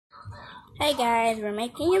Hey guys, we're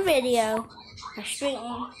making a video, we're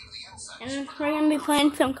streaming, and we're going to be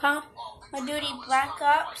playing some Cod Black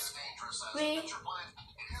Ops 3, and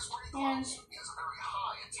we're going to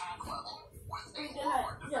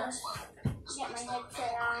just get my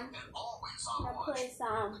headset on, and play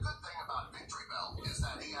some,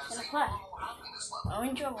 gonna play, oh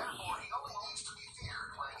enjoy.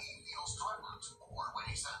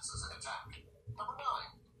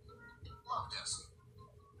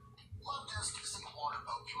 Love Disc is a water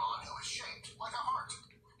Pokemon who is shaped like a heart.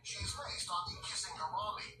 She is based on the kissing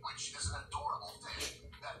Harami, which is an adorable fish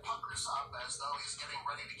that puckers up as though he's getting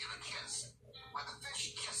ready to give a kiss. When the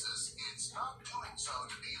fish kisses, it's not doing so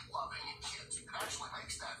to be loving and cute. It actually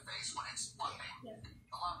makes that face when it's fighting.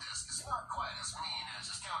 The Love Disc is not quite as mean as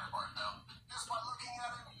his counterpart, though. Just by looking at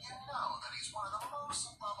him, you know that he's one of the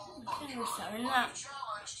most lovable Pokemon. When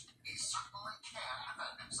challenged, he certainly can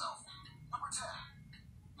defend himself. Number 10.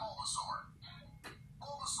 Bulbasaur.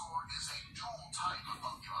 Bulbasaur is a dual type of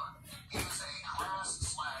Pokemon. He is a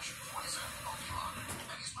grass/poison Pokemon,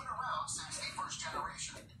 and he's been around since the first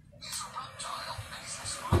generation. He's a reptile, and he's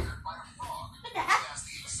inspired by a frog. He has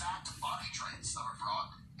the exact body traits of a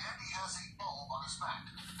frog, and he has a bulb on his back.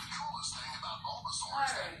 The coolest thing about Bulbasaur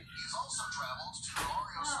is that he's also traveled to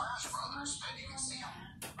Mario Smash Brothers, and you can see him.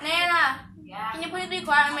 Nana, can you please be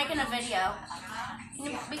quiet? I'm making a video. Can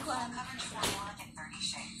you be quiet?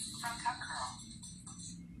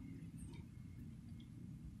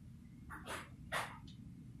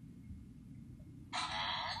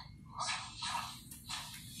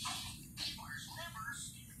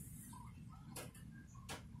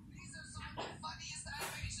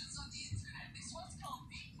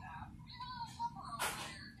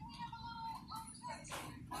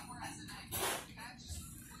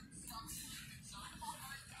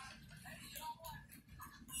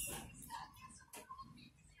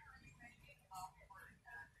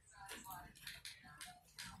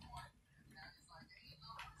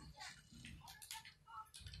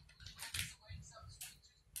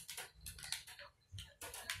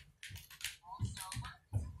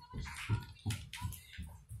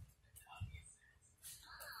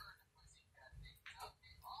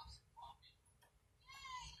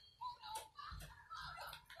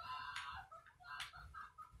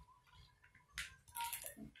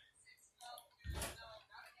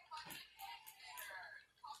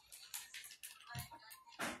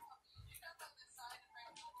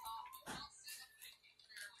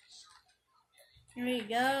 Here we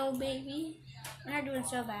go, baby. We're not doing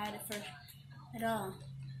so bad at first, at all.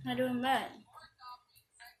 Not doing bad.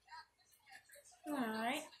 Doing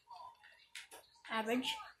alright.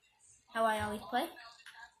 Average. How I always play.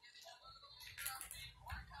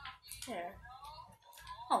 There.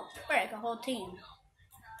 Oh, frick, a whole team.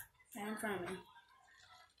 Right in front of me.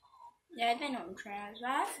 Yeah, they know I'm trash.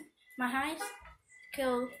 My highest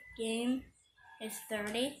kill game is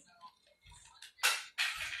 30.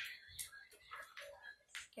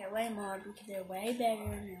 Get way more because they're way better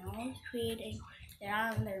and they're always creating.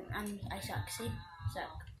 I suck. See, suck.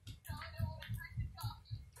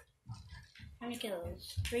 How many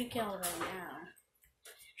kills? 3 kills right now.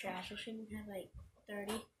 Trash. I shouldn't have like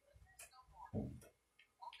 30.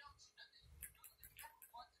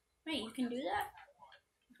 Wait, you can do that?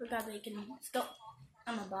 I forgot that you can. Let's go.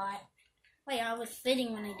 I'm a bot. Wait, I was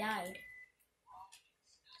sitting when I died.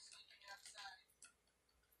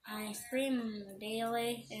 I stream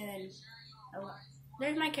daily, and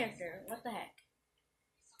there's my character. What the heck?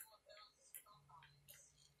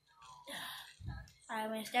 I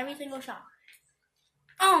missed every single shot.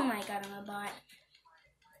 Oh my god, I'm a bot.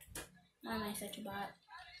 Why am I such a bot?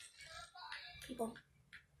 People.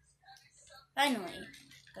 Finally,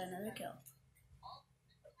 got another kill.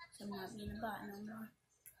 So I'm not being a bot no more.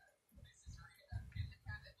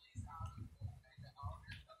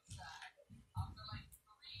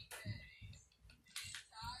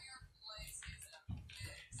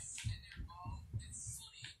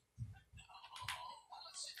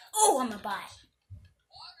 Oh, I'm a bot.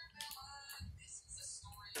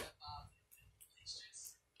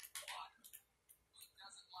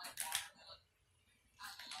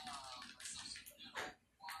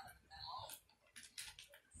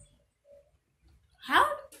 How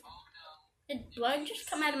did blood just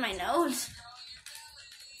come out of my nose?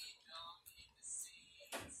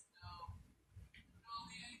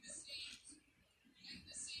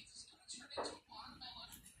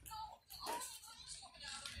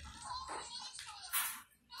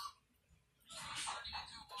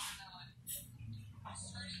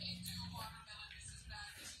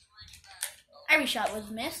 Every shot was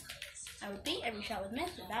missed. I repeat, every shot was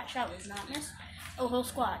missed. If that shot was not missed, oh, whole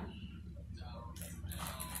squad.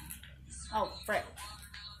 Oh, frick.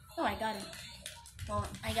 Oh, I got him. Well,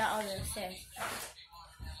 I got all the assists.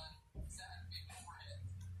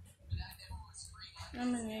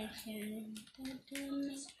 Nomination.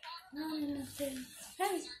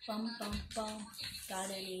 Hey, bum bum bum. Got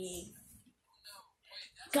any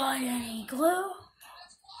glue?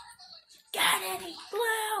 Got any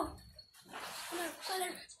glue?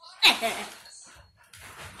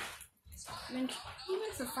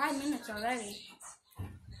 Even for 5 minutes already.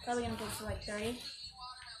 Probably gonna take for like 30,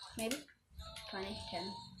 maybe 20,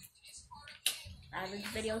 10. Average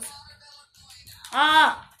videos.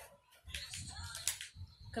 Ah!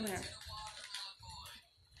 Come here.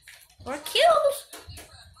 4 kills!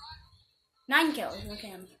 9 kills.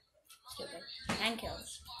 Okay, I'm stupid. 9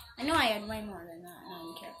 kills. I know I had way more than that.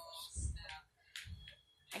 9 kills.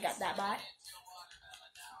 I got that bot.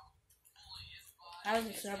 I was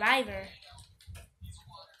a survivor.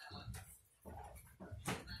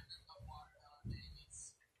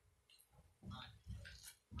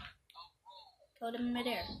 Killed him in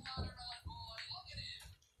midair.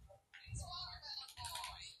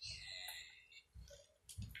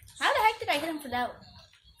 How the heck did I hit him for that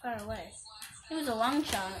far away? It was a long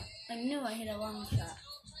shot. I knew I hit a long shot.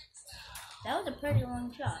 That was a pretty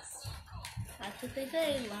long shot. That's what they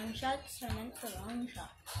say. Long shots are meant for long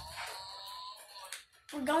shots.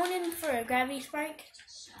 We're going in for a gravity spike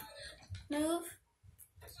move.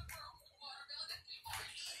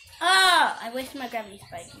 Ah! I wasted my gravity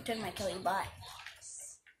spike. You took my kill, you bot.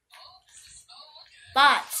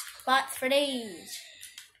 Bots. Bots for days.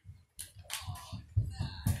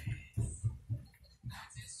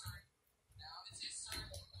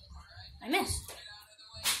 I missed.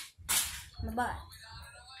 I'm a bot.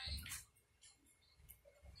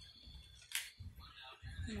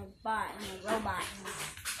 I'm a bot. I'm a robot.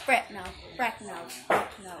 Frick no. Frick no. Frick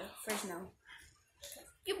no. Frick no.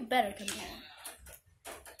 You better come here.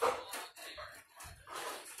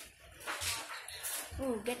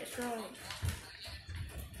 Ooh, get destroyed.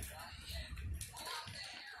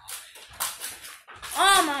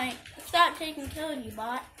 Oh my! Stop taking kills, you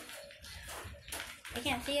bot. I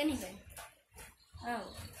can't see anything. Oh.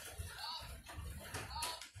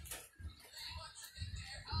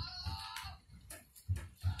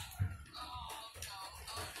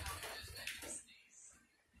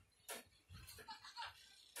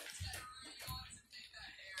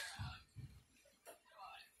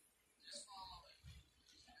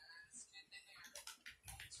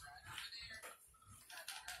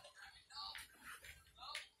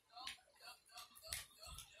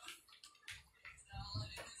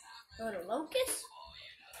 Go to Locust?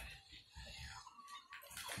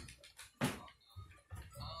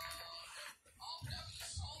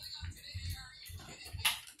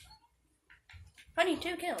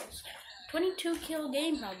 $22 kills. 22 kill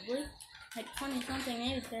game probably. Like 20 something,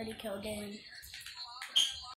 maybe 30 kill game.